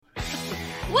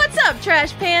What's up,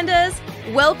 Trash Pandas?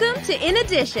 Welcome to In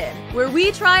Addition, where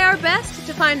we try our best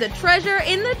to find the treasure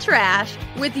in the trash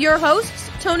with your hosts,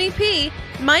 Tony P,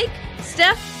 Mike,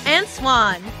 Steph, and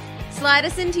Swan. Slide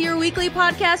us into your weekly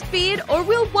podcast feed, or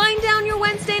we'll wind down your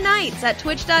Wednesday nights at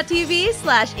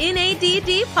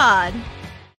twitch.tv/NADDpod.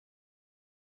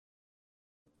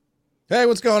 Hey,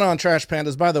 what's going on, Trash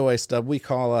Pandas? By the way, Stub, we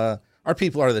call our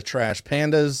people are the Trash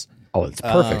Pandas. Oh, it's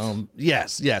perfect.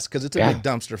 Yes, because it's a big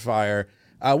dumpster fire.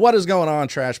 What is going on,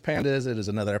 Trash Pandas? It is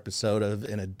another episode of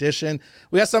In Addition.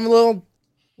 We got something a little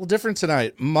different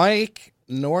tonight. Mike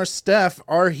nor Steph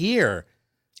are here.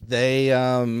 They,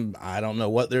 I don't know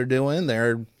what they're doing.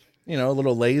 They're, a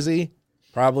little lazy.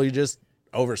 Probably just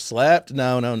overslept.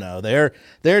 No.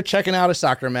 They're checking out a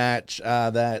soccer match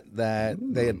that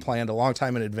they had planned a long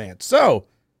time in advance. So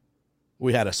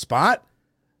we had a spot.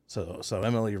 So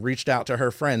Emily reached out to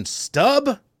her friend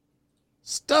Stub.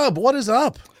 Stub, what is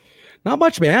up? Not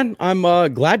much, man. I'm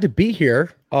glad to be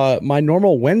here. My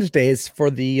normal Wednesdays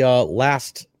for the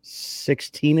last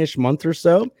 16-ish month or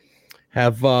so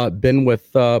have been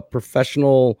with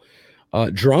professional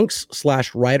drunks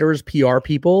 / writers, PR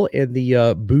people in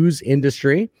the booze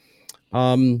industry.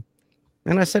 And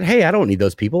I said, hey, I don't need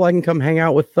those people. I can come hang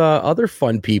out with other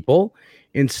fun people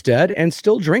instead and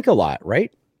still drink a lot,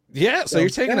 right? Yeah, so you're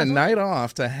taking a night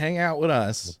off to hang out with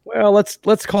us. Well,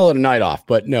 let's call it a night off,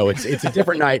 but no, it's a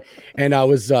different night. And I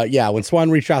was, when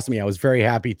Swan reached out to me, I was very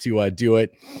happy to do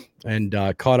it, and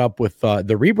caught up with the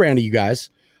rebrand of you guys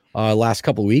last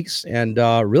couple of weeks, and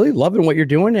really loving what you're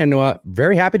doing, and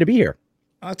very happy to be here.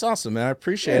 Oh, that's awesome, man. I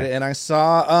appreciate it. And I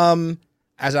saw,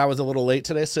 as I was a little late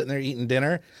today, sitting there eating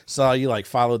dinner, saw you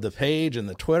followed the page and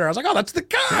the Twitter. I was like, oh, that's the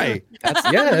guy.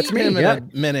 That's me. In a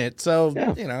minute. So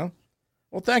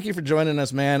Well, thank you for joining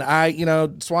us, man.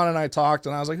 Swan and I talked,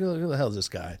 and I was like, who the hell is this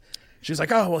guy? She's like,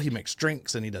 oh, well, he makes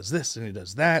drinks, and he does this, and he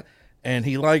does that, and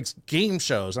he likes game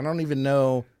shows. I don't even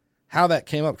know how that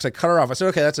came up, because I cut her off. I said,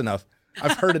 okay, that's enough.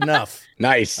 I've heard enough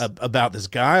Nice about this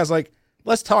guy. I was like,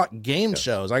 let's talk game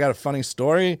shows. I got a funny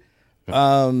story.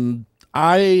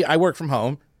 I work from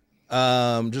home.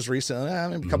 Just recently,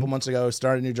 maybe a couple months ago,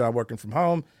 started a new job working from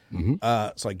home.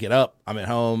 So I get up, I'm at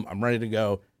home, I'm ready to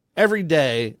go. Every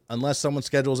day, unless someone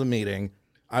schedules a meeting,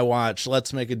 I watch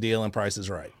Let's Make a Deal and Price is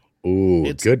Right. Ooh,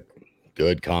 it's good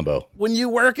combo. When you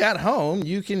work at home,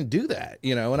 you can do that,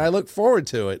 and I look forward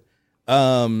to it.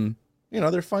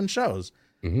 They're fun shows.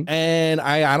 And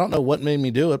I don't know what made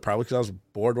me do it, probably because I was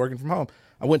bored working from home.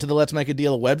 I went to the Let's Make a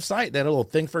Deal website. They had a little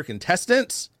thing for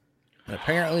contestants, and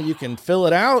apparently you can fill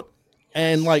it out.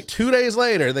 And 2 days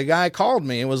later, the guy called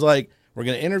me and was like, we're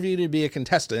going to interview you to be a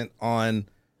contestant on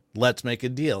Let's Make a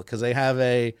Deal, because they have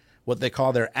what they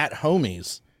call their at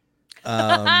homies. So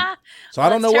I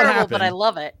don't know what happened, but I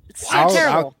love it. It's so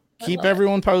terrible. I'll keep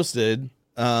everyone posted.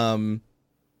 But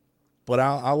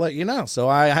I'll let you know. So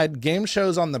I had game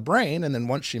shows on the brain, and then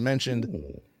once she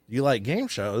mentioned you like game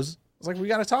shows, I was like, we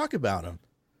got to talk about them.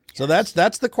 So that's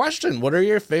the question. What are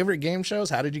your favorite game shows?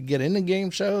 How did you get into game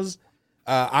shows?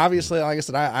 Obviously, like I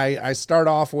said, I start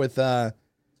off with I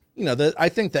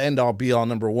think the end all be all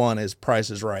number one is Price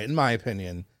is Right, in my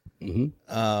opinion.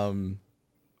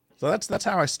 So that's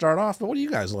how I start off. But what do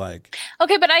you guys like?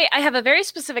 Okay, but I have a very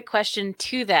specific question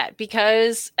to that,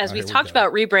 because as we talked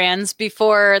about rebrands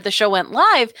before the show went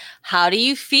live, how do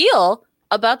you feel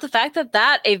about the fact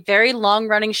that a very long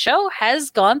running show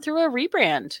has gone through a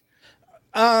rebrand?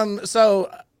 So,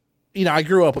 I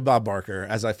grew up with Bob Barker,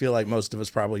 as I feel like most of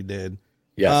us probably did.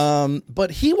 Yes.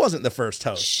 But he wasn't the first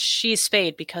host. She's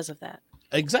Spade because of that.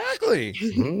 Exactly.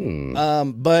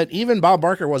 But even Bob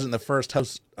Barker wasn't the first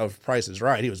host of Price is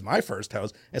Right. He was my first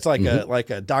host. It's like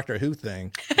a Doctor Who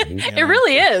thing. It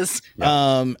really is.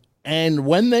 And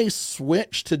when they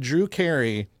switched to Drew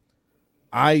Carey,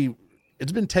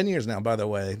 it's been 10 years now, by the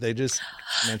way. They just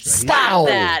mentioned Stop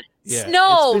that. Yeah,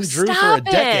 No, it's been Drew stop for a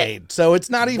decade, so it's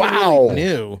not even really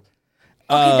new.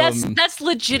 Okay, that's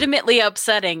legitimately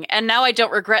upsetting. And now I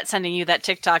don't regret sending you that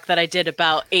TikTok that I did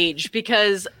about age,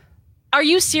 because are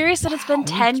you serious that it's been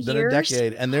 10 It's years? been a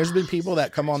decade. And there's been people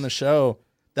that come on the show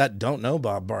that don't know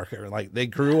Bob Barker. They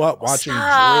grew up watching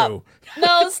Drew.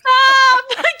 No, stop.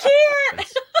 I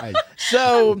can't.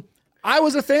 So I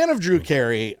was a fan of Drew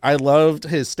Carey. I loved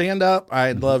his stand-up.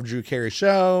 I loved Drew Carey's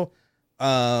show.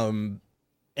 And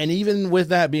even with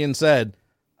that being said,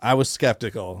 I was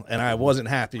skeptical and I wasn't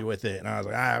happy with it. And I was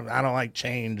like, I don't like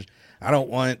change. I don't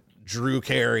want Drew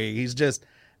Carey. He's just,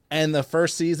 and the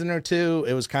first season or two,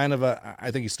 it was kind of I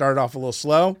think he started off a little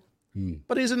slow,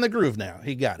 but he's in the groove now.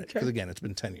 He got it. Because again, it's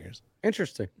been 10 years.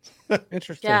 Interesting.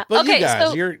 Yeah. But okay, you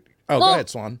guys, so Oh, go ahead,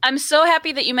 Swan. I'm so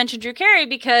happy that you mentioned Drew Carey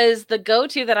because the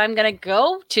go-to that I'm going to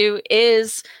go to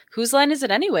is Whose Line Is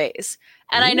It Anyways?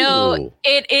 And I know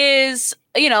it is,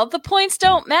 the points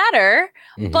don't matter,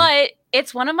 but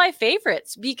it's one of my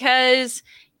favorites because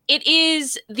it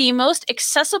is the most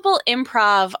accessible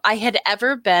improv I had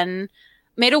ever been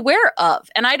made aware of.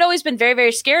 And I'd always been very,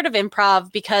 very scared of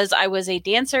improv because I was a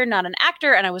dancer, not an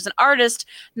actor, and I was an artist,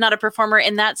 not a performer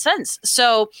in that sense.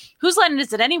 So Whose Line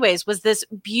Is It Anyways was this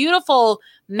beautiful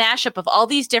mashup of all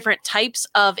these different types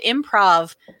of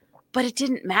improv, but it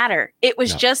didn't matter. It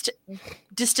was just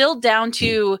distilled down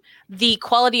to the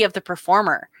quality of the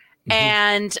performer.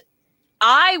 And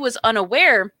I was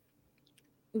unaware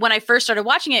when I first started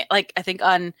watching it, like I think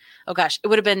on, it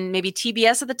would have been maybe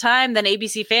TBS at the time, then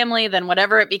ABC Family, then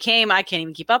whatever it became. I can't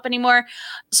even keep up anymore.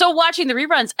 So watching the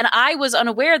reruns, and I was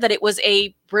unaware that it was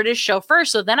a British show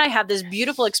first. So then I had this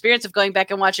beautiful experience of going back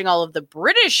and watching all of the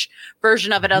British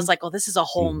version of it. I was like, well, this is a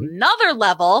whole nother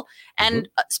level. And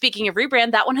speaking of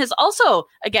rebrand, that one has also,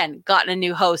 again, gotten a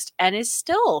new host and is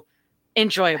still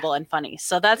enjoyable and funny.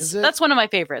 So that's one of my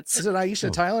favorites. Is it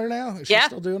Aisha Tyler now? Is she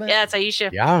still doing it? Yeah, it's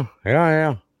Aisha. Yeah.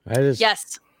 That is.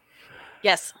 Yes.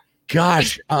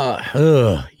 Gosh,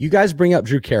 you guys bring up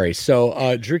Drew Carey.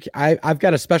 So Drew, I've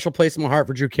got a special place in my heart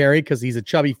for Drew Carey because he's a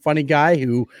chubby, funny guy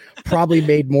who probably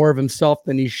made more of himself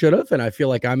than he should have. And I feel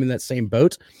like I'm in that same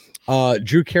boat.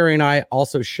 Drew Carey and I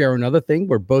also share another thing.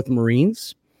 We're both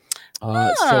Marines. So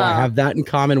I have that in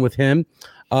common with him.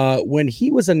 When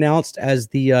he was announced as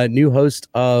the new host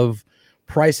of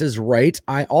Price is Right,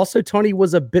 I also, Tony,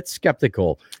 was a bit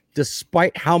skeptical,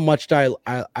 despite how much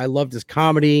I loved his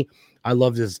comedy. I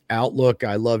loved his outlook.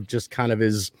 I loved just kind of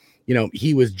his,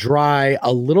 he was dry,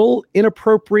 a little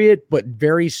inappropriate, but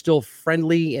very still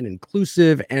friendly and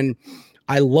inclusive. And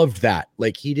I loved that.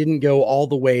 Like, he didn't go all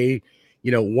the way,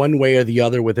 one way or the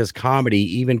other with his comedy,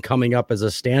 even coming up as a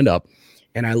stand-up.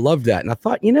 And I loved that. And I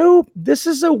thought, this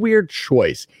is a weird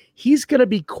choice. He's going to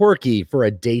be quirky for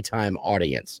a daytime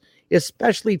audience,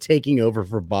 especially taking over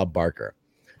for Bob Barker.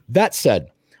 That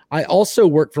said, I also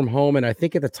worked from home. And I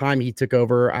think at the time he took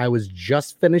over, I was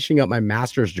just finishing up my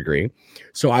master's degree.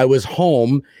 So I was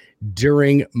home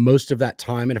during most of that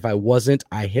time. And if I wasn't,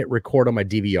 I hit record on my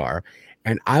DVR.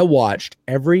 And I watched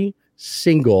every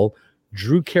single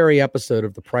Drew Carey episode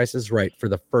of The Price is Right for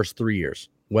the first 3 years.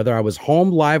 Whether I was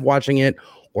home live watching it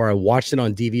or I watched it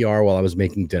on DVR while I was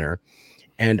making dinner.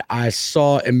 And I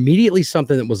saw immediately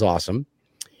something that was awesome.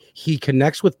 He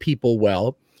connects with people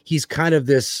well. He's kind of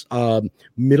this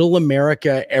middle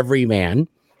America everyman.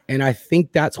 And I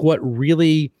think that's what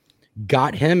really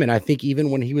got him. And I think even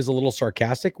when he was a little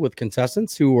sarcastic with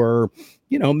contestants who were,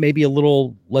 maybe a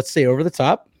little, let's say, over the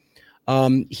top,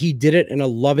 he did it in a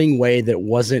loving way that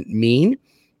wasn't mean.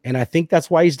 And I think that's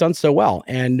why he's done so well.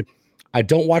 And I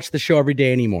don't watch the show every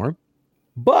day anymore,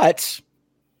 but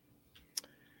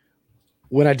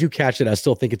when I do catch it, I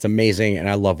still think it's amazing and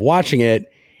I love watching it.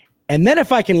 And then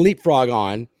if I can leapfrog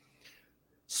on,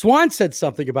 Swan said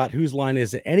something about Whose Line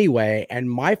Is It Anyway? And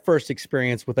my first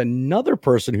experience with another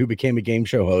person who became a game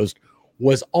show host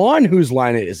was on Whose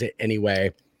Line Is It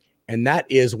Anyway? And that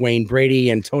is Wayne Brady.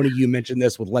 And Tony, you mentioned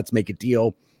this with Let's Make a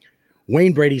Deal.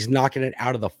 Wayne Brady's knocking it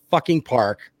out of the fucking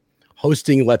park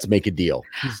hosting Let's Make a Deal.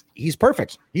 He's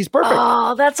perfect. He's perfect.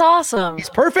 Oh, that's awesome.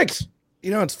 He's perfect.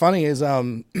 What's funny is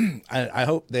I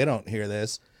hope they don't hear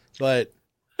this, but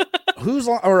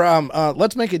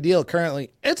Let's Make a Deal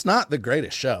currently, it's not the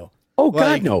greatest show. Oh,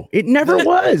 God, no. It never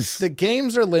was. The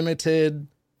games are limited.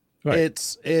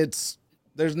 Right. There's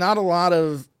not a lot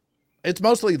of, it's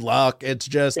mostly luck. It's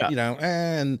just,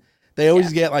 and they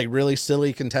always get like really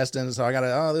silly contestants. So I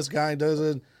gotta, this guy does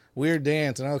a weird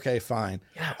dance, and okay, fine.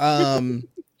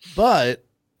 But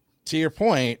to your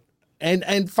point,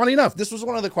 and funny enough, this was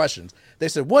one of the questions. They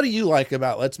said, "What do you like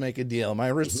about Let's Make a Deal?"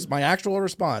 My actual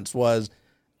response was,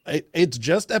 "It's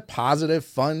just a positive,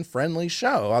 fun, friendly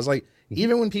show." I was like,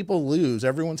 even when people lose,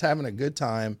 everyone's having a good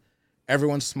time,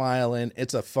 everyone's smiling.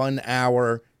 It's a fun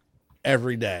hour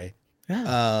every day.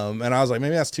 Yeah. And I was like,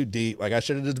 maybe that's too deep. Like, I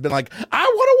should have just been like, I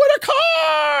want to win a car.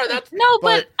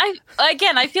 But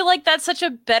I feel like that's such a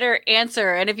better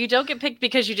answer. And if you don't get picked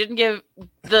because you didn't give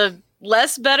the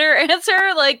less better answer,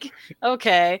 like,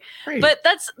 okay. Right. But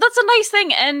that's a nice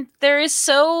thing. And there's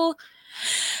such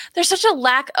a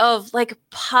lack of like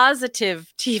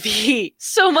positive TV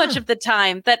so much of the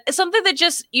time that it's something that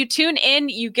just you tune in,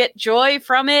 you get joy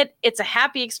from it. It's a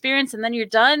happy experience and then you're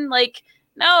done. Like,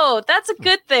 no, that's a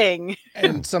good thing.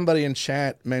 And somebody in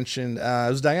chat mentioned, it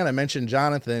was Diana, mentioned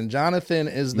Jonathan. Jonathan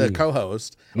is the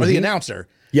co-host or the announcer.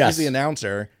 Yes. He's the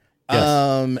announcer.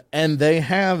 Yes. And they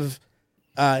have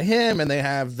him, and they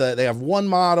have one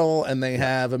model, and they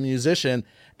have a musician,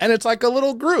 and it's like a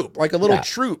little group, like a little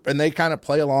troupe, and they kind of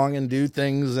play along and do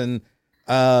things, and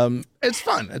it's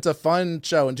fun. It's a fun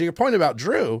show. And to your point about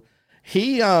Drew,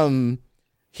 he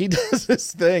does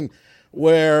this thing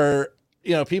where,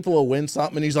 you know, people will win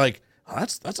something, and he's like, oh,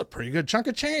 that's a pretty good chunk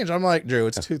of change. I'm like, Drew,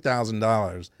 it's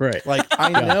 $2,000. Right. Like, I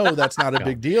know that's not a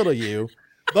big deal to you,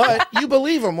 but you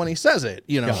believe him when he says it.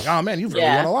 You know, like, oh man, you've really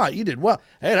won a lot. You did well.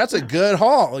 Hey, that's a good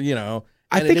haul. You know,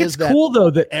 and I think it's cool though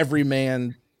that every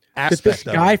man aspect. This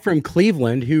guy from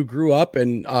Cleveland who grew up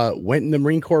and went in the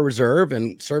Marine Corps Reserve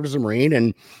and served as a Marine,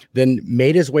 and then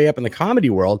made his way up in the comedy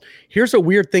world. Here's a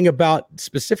weird thing about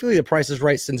specifically The Price is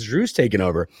Right since Drew's taken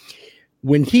over.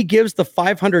 When he gives the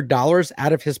 $500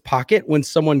 out of his pocket when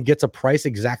someone gets a price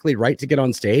exactly right to get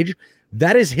on stage,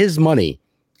 that is his money.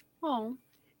 Oh.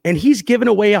 And he's given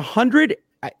away 100.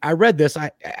 I read this.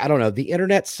 I don't know. The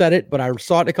internet said it, but I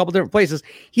saw it in a couple different places.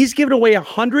 He's given away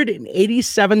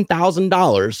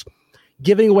 $187,000,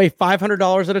 giving away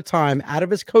 $500 at a time out of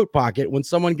his coat pocket when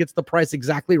someone gets the price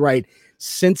exactly right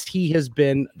since he has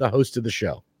been the host of the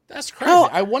show. That's crazy.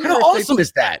 I wonder how awesome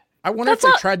is that? I wonder if they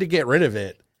tried to get rid of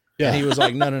it. Yeah. And he was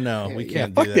like, no, we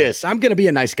can't do fuck this. I'm going to be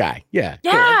a nice guy. Yeah.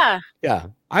 Yeah.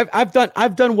 I've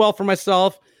done well for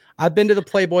myself. I've been to the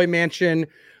Playboy Mansion,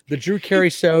 the Drew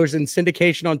Carey shows, and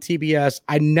syndication on TBS.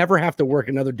 I never have to work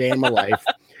another day in my life.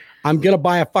 I'm going to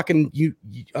buy a fucking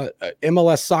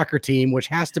MLS soccer team, which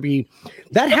has to be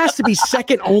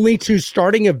second only to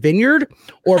starting a vineyard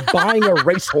or buying a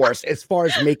racehorse as far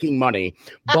as making money,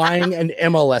 buying an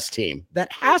MLS team.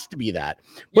 That has to be that.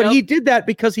 But he did that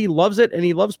because he loves it and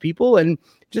he loves people and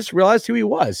just realized who he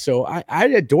was. So I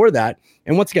adore that.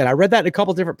 And once again, I read that in a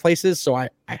couple different places, so I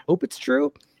hope it's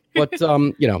true. But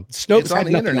Snopes had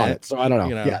nothing on it, so I don't know.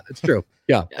 You know. Yeah, it's true.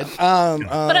 Yeah.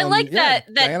 But I like that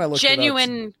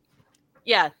genuine.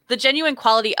 Yeah, the genuine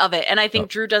quality of it. And I think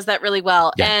Drew does that really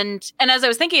well. Yeah. And as I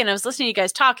was thinking and I was listening to you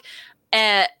guys talk,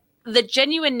 the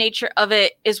genuine nature of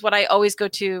it is what I always go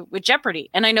to with Jeopardy.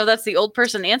 And I know that's the old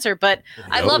person answer, but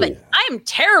I love it. I am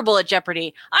terrible at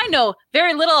Jeopardy. I know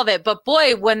very little of it, but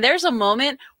boy, when there's a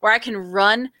moment where I can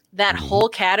run that whole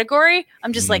category,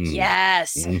 I'm just like,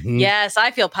 yes, I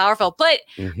feel powerful. But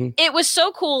it was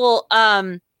so cool.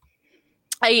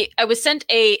 I was sent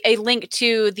a link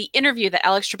to the interview that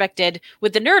Alex Trebek did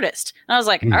with the Nerdist. And I was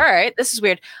like, all right, this is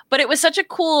weird. But it was such a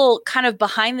cool kind of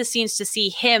behind the scenes to see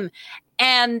him.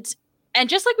 And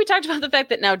just like we talked about the fact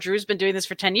that now Drew's been doing this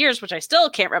for 10 years, which I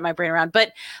still can't wrap my brain around.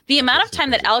 But the amount of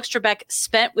time that Alex Trebek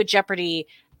spent with Jeopardy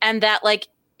and that like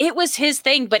it was his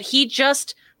thing, but he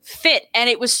just fit.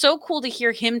 And it was so cool to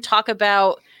hear him talk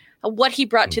about what he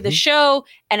brought to the show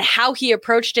and how he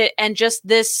approached it and just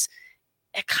this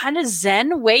kind of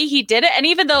zen way he did it. And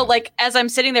even though like as I'm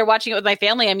sitting there watching it with my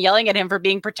family, I'm yelling at him for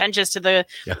being pretentious to the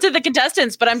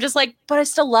contestants, but I'm just like, but I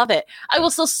still love it. I will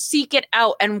still seek it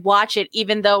out and watch it,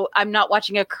 even though I'm not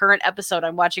watching a current episode,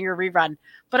 I'm watching a rerun,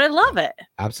 but I love it.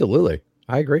 Absolutely.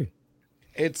 I agree.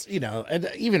 It's, and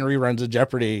even reruns of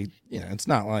Jeopardy, it's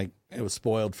not like it was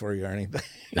spoiled for you or anything.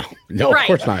 No, right. Of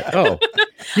course not. Oh,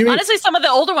 honestly, some of the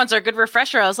older ones are a good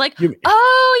refresher. I was like,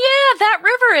 oh yeah, that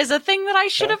river is a thing that I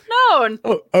should have known.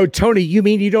 Oh, Tony, you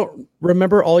mean you don't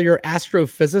remember all your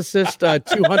astrophysicist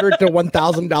 $200 to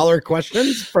 $1,000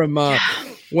 questions from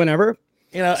whenever?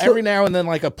 Every now and then,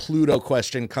 like a Pluto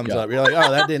question comes up. You're like,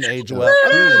 oh, that didn't age well.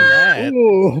 Other than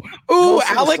that, ooh,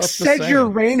 Alex said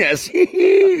Uranus.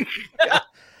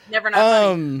 Never not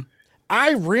funny.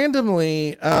 I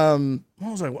randomly, what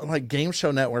was I like? Game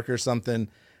Show Network or something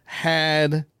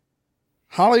had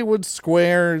Hollywood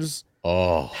Squares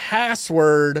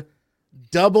password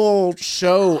double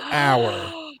show hour.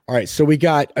 All right, so we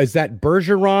got, is that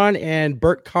Bergeron and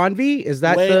Bert Convy? Is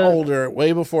that way older,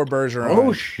 way before Bergeron?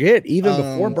 Oh shit, even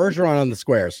before Bergeron on the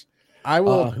Squares. I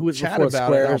will chat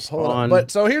about it.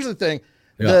 But so here's the thing: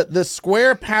 the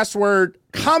Square password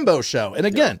combo show, and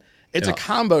again, it's a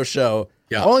combo show.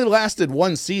 Yeah. Only lasted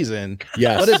one season,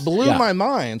 but it blew my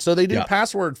mind. So they did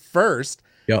password first,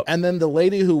 and then the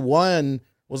lady who won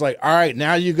was like, all right,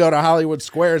 now you go to Hollywood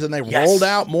Squares, and they rolled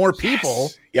out more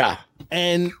people. Yeah.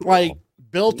 And like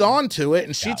built onto it,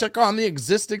 and she took on the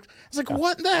existing. I was like,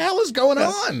 what the hell is going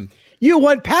on? You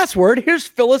won password. Here's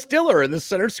Phyllis Diller in the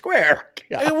center square.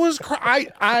 Yeah. It was,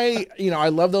 I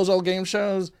love those old game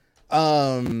shows.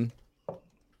 And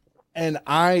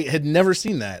I had never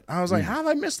seen that. I was like, how have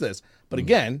I missed this? But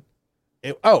again,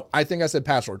 I think I said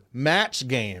password. Match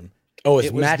Game. Oh,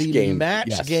 it was Match Game.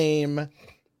 Match Game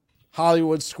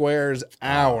Hollywood Squares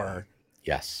hour.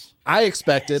 Yes. I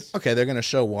expected, okay, they're going to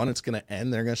show one. It's going to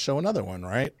end. They're going to show another one,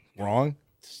 right? Wrong.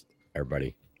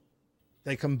 Everybody.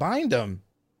 they combined them.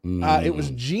 It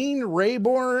was Gene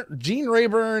Rayburn,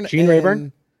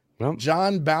 Nope.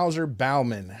 John Bowser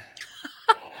Bauman.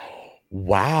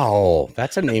 Wow,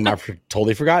 that's a name I've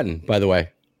totally forgotten. By the way,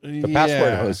 the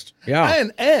password host. Yeah,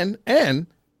 and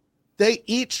they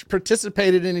each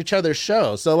participated in each other's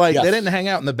show. So like they didn't hang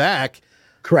out in the back.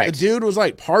 Correct. The dude was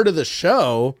like part of the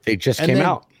show. They just came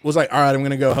out. Was like, all right, I'm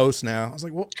gonna go host now. I was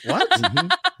like, what?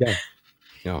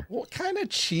 Yeah. What kind of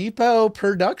cheapo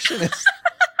production is?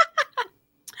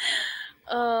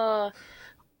 So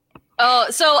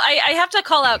I have to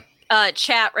call out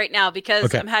chat right now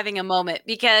because I'm having a moment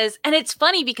and it's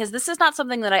funny because this is not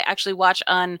something that I actually watch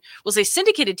on, we'll say,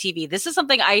 syndicated TV. This is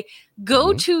something I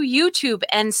go to YouTube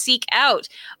and seek out.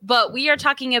 But we are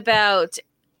talking about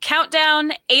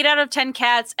Countdown, 8 out of 10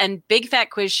 Cats, and Big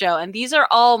Fat Quiz Show. And these are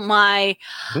all my,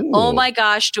 oh my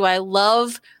gosh, do I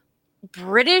love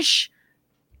British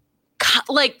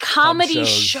comedy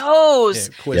shows.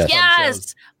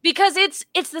 Yes. Because it's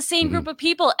the same group of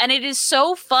people, and it is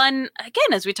so fun.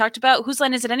 Again, as we talked about, whose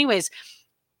line is it anyways?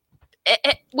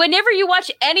 Whenever you watch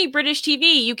any British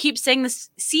TV, you keep seeing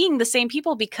the same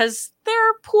people because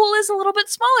their pool is a little bit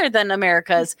smaller than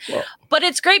America's. Well, but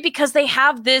it's great because they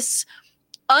have this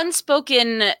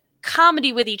unspoken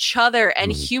comedy with each other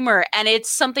and humor, and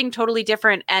it's something totally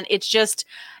different. And it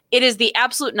is the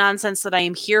absolute nonsense that I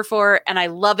am here for, and I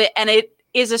love it. And it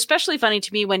is especially funny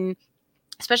to me when,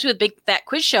 especially with Big Fat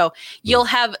Quiz Show, you'll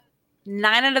have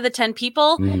 9 out of the 10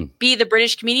 people be the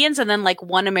British comedians and then like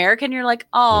one American. You're like,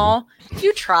 oh,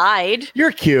 you tried.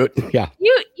 You're cute. Yeah.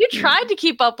 You tried to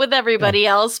keep up with everybody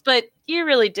else, but you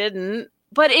really didn't.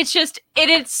 But it's just, it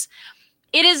is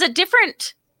a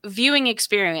different viewing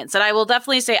experience. And I will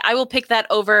definitely say I will pick that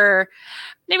over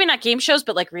maybe not game shows,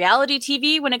 but like reality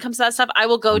TV. When it comes to that stuff, I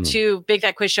will go to Big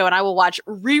Fat Quiz Show and I will watch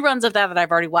reruns of that I've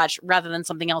already watched rather than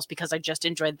something else because I just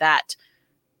enjoyed that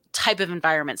type of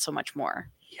environment so much more.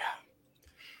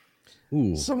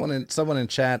 Ooh. Someone in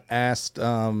chat asked,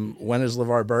 when is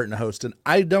LeVar Burton hosting?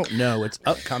 I don't know. It's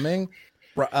upcoming.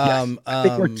 I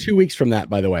think we're 2 weeks from that,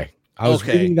 by the way. I was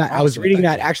reading that. I was reading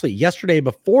that actually yesterday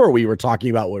before we were talking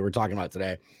about what we were talking about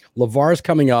today. LeVar's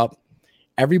coming up.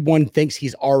 Everyone thinks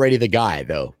he's already the guy,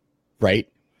 though, right?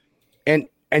 And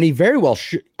he very well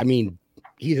should. I mean,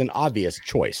 he's an obvious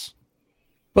choice.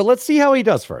 But let's see how he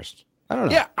does first. I don't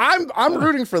know. Yeah, I'm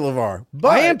rooting for LeVar,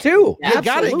 but I am too. You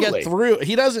got to get through.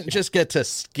 He doesn't just get to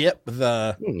skip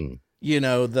the,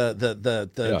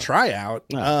 the tryout.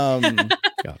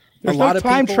 There's a lot of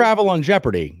time travel on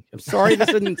Jeopardy. I'm sorry, this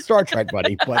isn't Star Trek,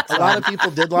 buddy, but a lot of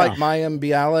people did like Mayim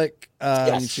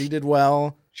Bialik. She did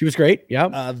well. She was great.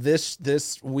 Yeah.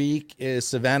 This week is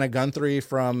Savannah Guthrie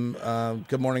from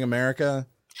Good Morning America.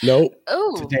 Nope.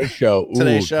 Oh, Today's Show.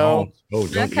 Today's Show.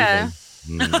 Don't okay.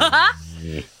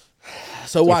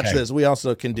 So watch this. We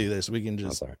also can do this. We can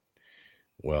just.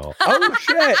 Well, oh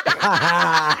shit!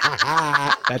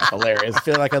 That's hilarious. I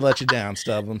feel like I let you down,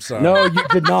 Stubb. I'm sorry. No, you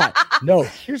did not. No.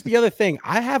 Here's the other thing.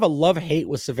 I have a love-hate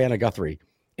with Savannah Guthrie,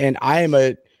 and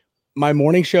my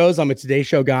morning shows. I'm a Today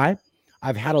Show guy.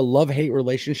 I've had a love-hate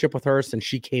relationship with her since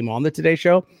she came on the Today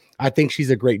Show. I think she's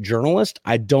a great journalist.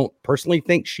 I don't personally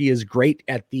think she is great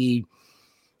at the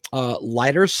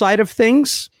lighter side of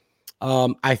things.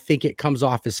 I think it comes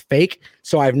off as fake.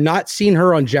 So I've not seen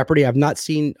her on Jeopardy. I've not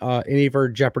seen any of her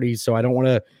Jeopardy. So I don't want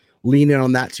to lean in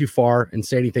on that too far and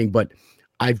say anything, but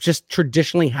I've just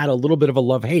traditionally had a little bit of a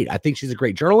love-hate. I think she's a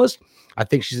great journalist. I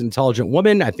think she's an intelligent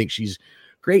woman. I think she's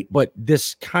great, but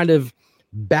this kind of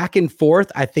back and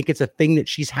forth, I think it's a thing that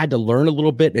she's had to learn a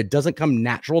little bit. It doesn't come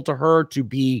natural to her to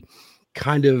be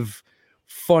kind of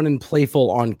fun and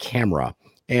playful on camera.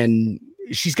 And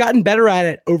she's gotten better at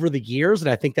it over the years,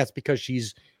 and I think that's because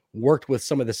she's worked with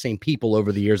some of the same people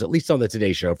over the years, at least on the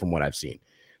Today Show from what I've seen.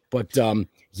 But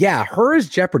her is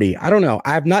Jeopardy. I don't know.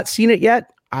 I have not seen it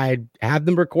yet. I have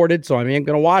them recorded, so I am going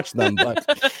to watch them, but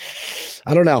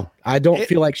I don't know. I don't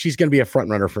feel like she's going to be a front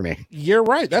runner for me. You're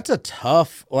right. That's a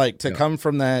tough, come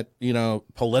from that,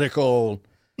 political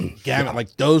gamut,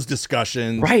 like those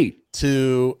discussions, right?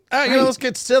 To let's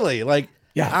get silly,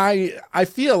 I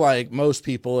feel like most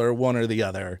people are one or the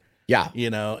other. Yeah.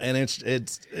 And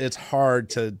it's hard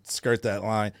to skirt that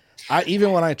line.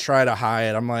 Even when I try to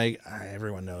hide, I'm like,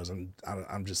 everyone knows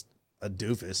I'm just a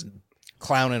doofus and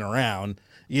clowning around,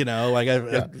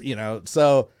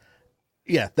 so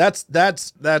yeah, that's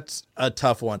a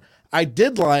tough one. I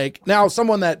did now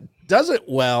someone that does it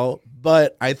well,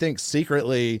 but I think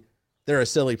secretly they're a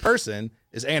silly person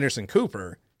is Anderson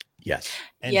Cooper. Yes.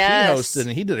 And he hosted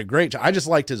and he did a great job. I just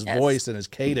liked his voice and his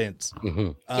cadence.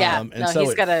 Mm-hmm. So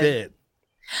it fit.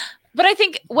 But I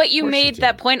think what you made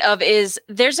that point of is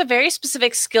there's a very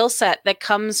specific skill set that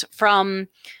comes from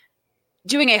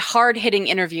doing a hard-hitting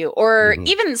interview, or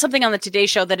even something on the Today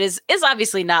Show that is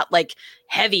obviously not like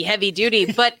heavy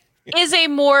duty, but is a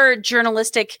more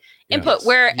journalistic input.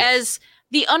 Whereas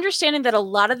the understanding that a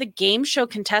lot of the game show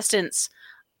contestants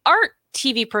aren't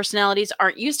TV personalities,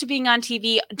 aren't used to being on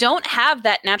TV, don't have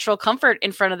that natural comfort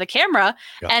in front of the camera.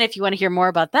 Yep. And if you want to hear more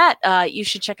about that, you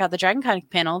should check out the DragonCon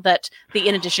panel that the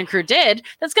In Addition crew did.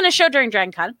 That's going to show during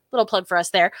DragonCon. Little plug for us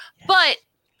there. But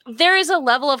there is a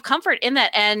level of comfort in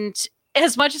that. And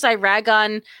as much as I rag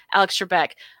on Alex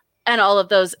Trebek and all of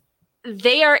those,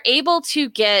 they are able to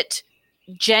get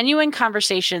genuine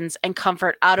conversations and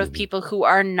comfort out of people who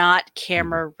are not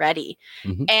camera ready.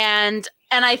 And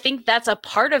I think that's a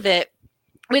part of it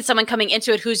with someone coming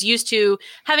into it who's used to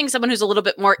having someone who's a little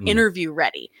bit more interview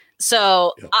ready.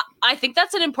 So I think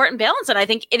that's an important balance. And I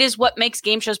think it is what makes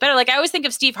game shows better. Like I always think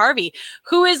of Steve Harvey,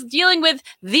 who is dealing with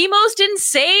the most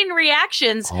insane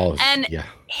reactions.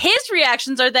 His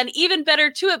reactions are then even better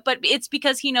to it, but it's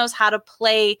because he knows how to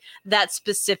play that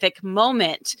specific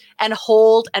moment and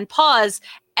hold and pause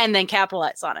and then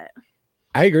capitalize on it.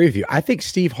 I agree with you. I think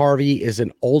Steve Harvey is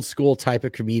an old school type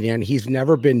of comedian. He's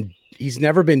never been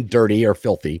dirty or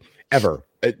filthy ever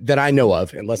that I know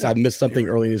of, unless I've missed something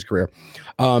early in his career.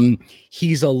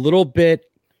 He's a little bit,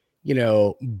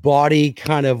 body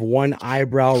kind of one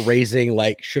eyebrow raising,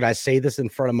 like, should I say this in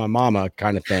front of my mama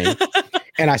kind of thing.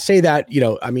 And I say that,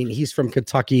 he's from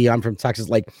Kentucky. I'm from Texas.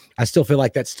 Like, I still feel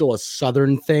like that's still a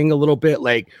Southern thing a little bit.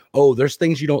 Like, oh, there's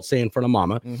things you don't say in front of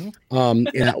mama in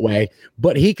that way.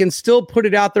 But he can still put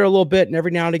it out there a little bit and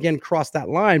every now and again cross that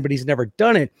line, but he's never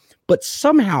done it. But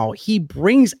somehow he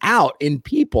brings out in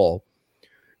people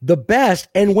the best.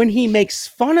 And when he makes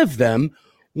fun of them,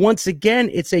 once again,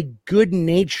 it's a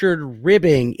good-natured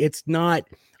ribbing. It's not,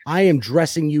 I am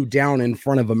dressing you down in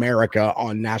front of America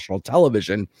on national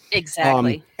television.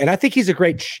 Exactly. And I think he's a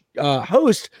great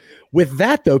host. With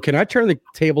that, though, can I turn the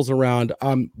tables around?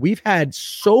 We've had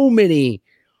so many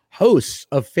hosts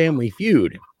of Family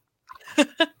Feud.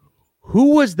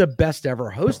 Who was the best ever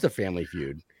host of Family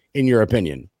Feud, in your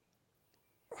opinion?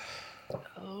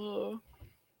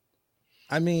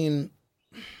 I mean,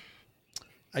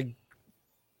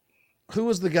 who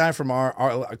was the guy from our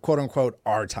quote unquote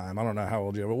our time? I don't know how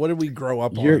old you are, but what did we grow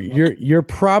up on? You're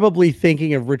probably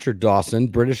thinking of Richard Dawson,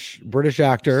 British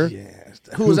actor. Yeah.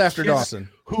 Who was after Dawson?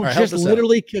 Who just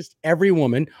literally kissed every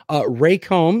woman. Ray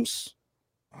Combs.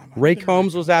 Ray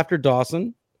Combs was after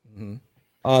Dawson.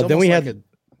 Then we had a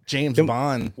James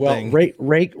Bond thing.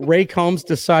 Ray Combs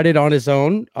decided on his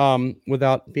own,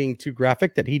 without being too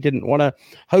graphic, that he didn't want to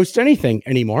host anything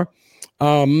anymore.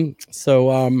 And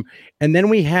then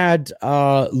we had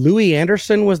Louis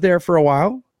Anderson was there for a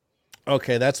while.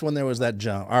 Okay, that's when there was that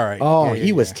jump. All right. Oh,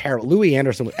 he was terrible. Louis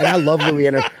Anderson, and I love Louis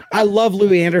Anderson. I love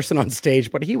Louis Anderson on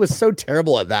stage, but he was so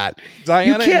terrible at that.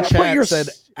 Diana in chat said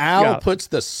Al puts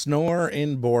the snore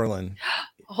in Borland.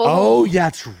 Oh, yeah,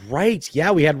 that's right.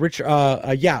 Yeah, we had Richard.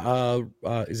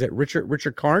 Is it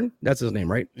Richard Karn? That's his name,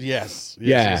 right? Yes.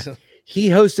 Yeah, he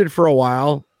hosted for a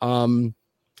while.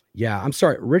 Yeah, I'm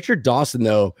sorry, Richard Dawson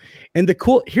though. And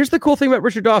here's the cool thing about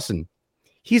Richard Dawson.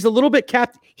 He's a little bit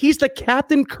he's the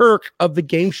Captain Kirk of the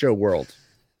game show world.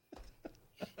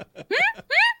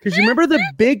 Because you remember the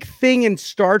big thing in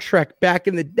Star Trek back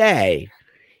in the day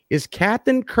is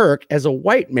Captain Kirk, as a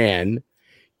white man,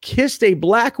 kissed a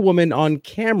black woman on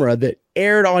camera that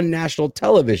aired on national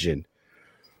television.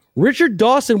 Richard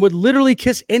Dawson would literally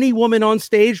kiss any woman on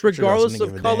stage, regardless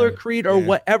of color, creed, or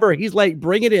whatever. He's like,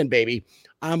 bring it in, baby.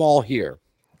 I'm all here.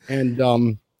 And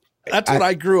that's what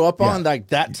I grew up on. Like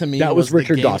that to me, that was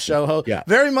Richard the game Dawson. Show host. Yeah.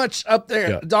 Very much up there.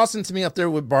 Yeah. Dawson to me up there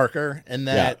with Barker, and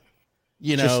that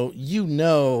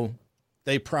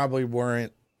they probably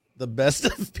weren't the best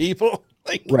of people.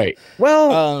 Like, right.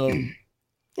 Well,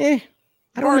 I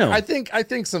don't know. I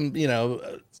think some,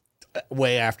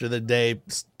 way after the day,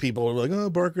 people were like, oh,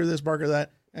 Barker this, Barker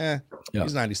that.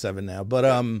 He's 97 now. But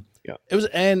it was,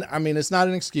 and I mean, it's not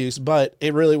an excuse, but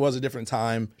it really was a different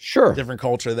time. Sure. Different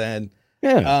culture then.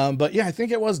 Yeah. But yeah, I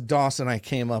think it was Dawson I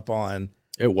came up on.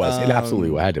 It was. It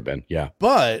absolutely had to have been. Yeah.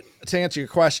 But to answer your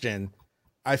question,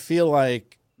 I feel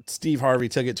like Steve Harvey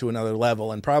took it to another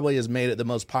level and probably has made it the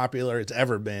most popular it's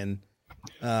ever been.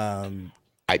 I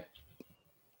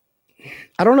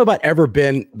don't know about ever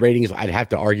been ratings. I'd have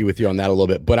to argue with you on that a little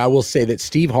bit, but I will say that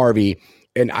Steve Harvey,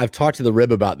 and I've talked to the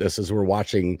Rib about this as we're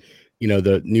watching,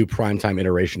 the new primetime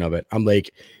iteration of it. I'm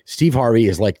like, Steve Harvey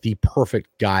is like the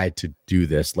perfect guy to do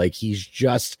this. Like, he's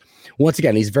just, once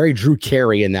again, he's very Drew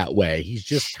Carey in that way. He's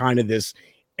just kind of this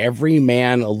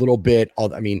everyman a little bit.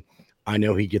 I I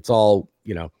know he gets all,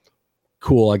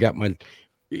 cool. I got my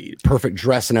perfect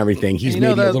dress and everything. He's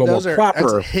made me a little more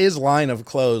proper. That's his line of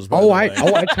clothes. I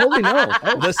totally know.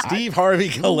 The Steve Harvey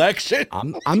collection.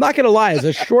 I'm not gonna lie. As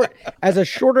a shorter,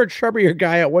 chubbier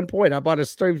guy, at one point, I bought a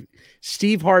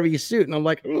Steve Harvey suit, and I'm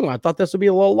like, I thought this would be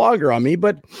a little longer on me,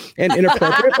 and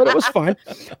inappropriate, but it was fine.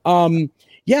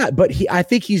 Yeah, but I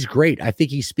think he's great. I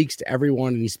think he speaks to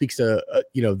everyone, and he speaks to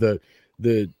the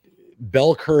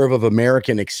bell curve of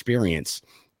American experience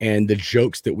and the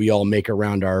jokes that we all make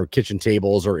around our kitchen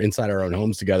tables or inside our own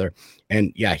homes together.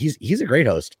 And yeah, he's a great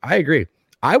host. I agree.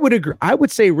 I would agree. I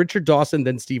would say Richard Dawson,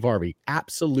 then Steve Harvey.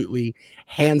 Absolutely,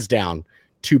 hands down,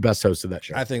 2 best hosts of that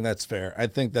show. I think that's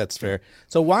fair.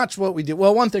 So watch what we do.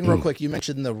 Well, one thing real quick, you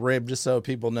mentioned the rib, just so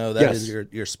people know that is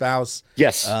your spouse.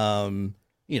 Yes.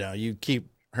 You keep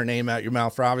her name out your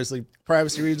mouth for obviously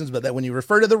privacy reasons, but that when you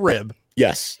refer to the rib,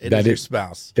 yes, it is your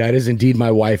spouse. That is indeed my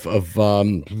wife of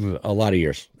a lot of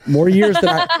years. More years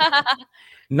than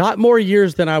not more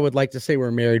years than I would like to say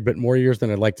we're married, but more years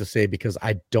than I'd like to say, because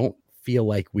I don't feel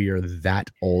like we are that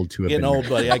old to have been old,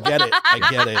 buddy. I get it.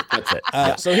 That's it.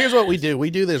 So here's what we do. We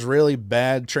do this really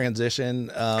bad transition,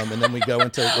 and then we go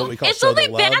into what we call It's only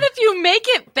bad if you make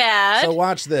it bad. So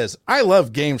watch this. I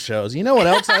love game shows. You know what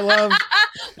else I love?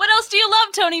 What else do you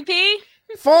love, Tony P?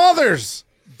 Fathers.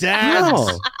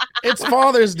 Dads. It's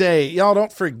Father's Day. Y'all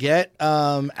don't forget,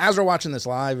 as we're watching this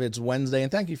live, it's Wednesday,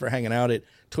 and thank you for hanging out at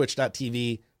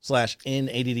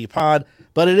twitch.tv/InADDPod.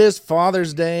 But it is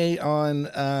Father's Day on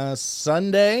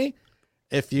Sunday.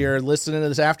 If you're listening to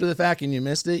this after the fact and you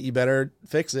missed it, you better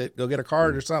fix it. Go get a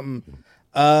card or something.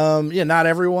 Not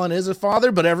everyone is a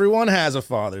father, but everyone has a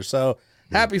father. So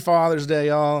happy Father's Day,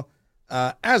 y'all.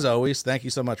 As always, thank you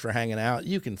so much for hanging out.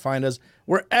 You can find us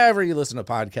wherever you listen to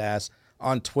podcasts,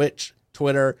 on Twitch,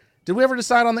 Twitter. Did we ever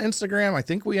decide on the Instagram? I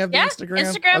think we have the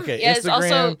Instagram. Okay, yeah, Instagram. It's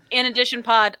also In Addition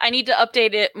Pod. I need to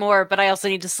update it more, but I also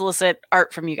need to solicit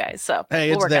art from you guys. So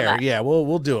it's there. Yeah,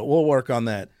 we'll do it. We'll work on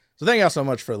that. So thank y'all so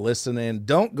much for listening.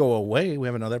 Don't go away. We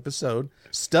have another episode.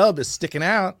 Stub is sticking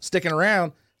around.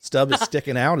 Stub is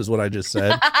sticking out is what I just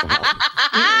said.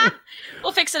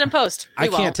 We'll fix it in post. I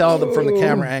can't tell them from the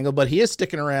camera angle, but he is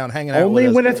sticking around, hanging out only with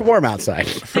us when it's warm outside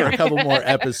for a couple more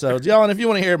episodes. Y'all, and if you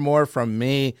want to hear more from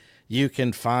me, you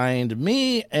can find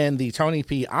me and the Tony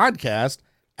P Oddcast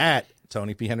at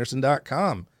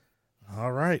TonyPHenderson.com.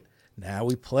 All right, now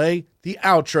we play the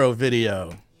outro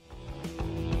video.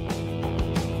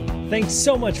 Thanks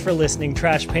so much for listening,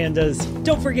 Trash Pandas.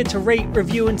 Don't forget to rate,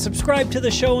 review, and subscribe to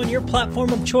the show on your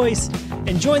platform of choice.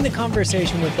 And join the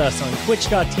conversation with us on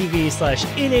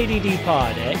twitch.tv/InADDPod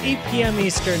at 8 p.m.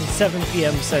 Eastern, 7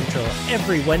 p.m. Central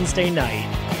every Wednesday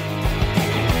night.